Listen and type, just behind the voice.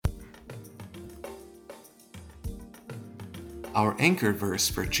Our anchor verse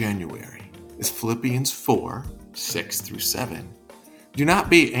for January is Philippians 4, 6 through 7. Do not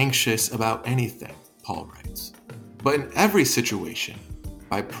be anxious about anything, Paul writes, but in every situation,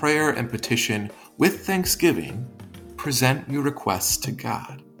 by prayer and petition, with thanksgiving, present your requests to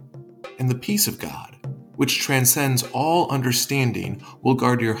God. And the peace of God, which transcends all understanding, will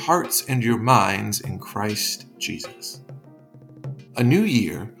guard your hearts and your minds in Christ Jesus. A new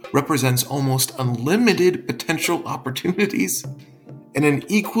year represents almost unlimited potential opportunities and an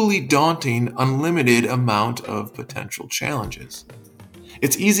equally daunting, unlimited amount of potential challenges.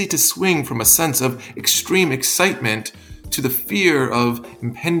 It's easy to swing from a sense of extreme excitement to the fear of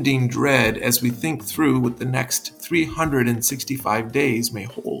impending dread as we think through what the next 365 days may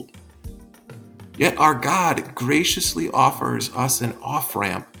hold. Yet our God graciously offers us an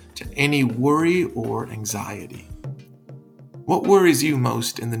off-ramp to any worry or anxiety. What worries you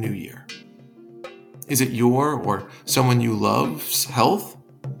most in the new year? Is it your or someone you love's health?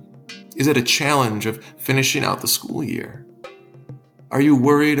 Is it a challenge of finishing out the school year? Are you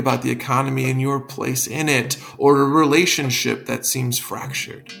worried about the economy and your place in it, or a relationship that seems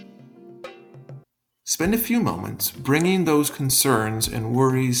fractured? Spend a few moments bringing those concerns and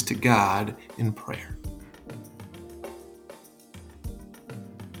worries to God in prayer.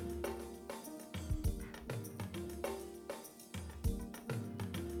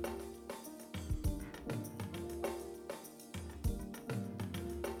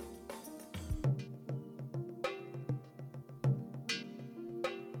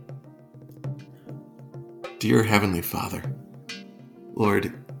 Dear Heavenly Father,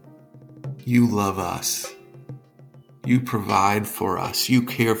 Lord, you love us. You provide for us. You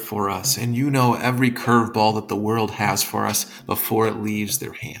care for us. And you know every curveball that the world has for us before it leaves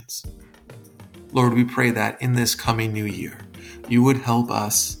their hands. Lord, we pray that in this coming new year, you would help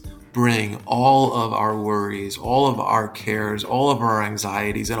us bring all of our worries, all of our cares, all of our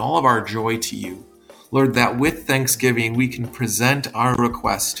anxieties, and all of our joy to you. Lord, that with thanksgiving, we can present our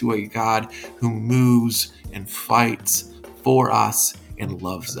requests to a God who moves and fights for us and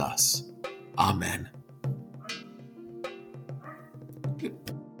loves us. Amen.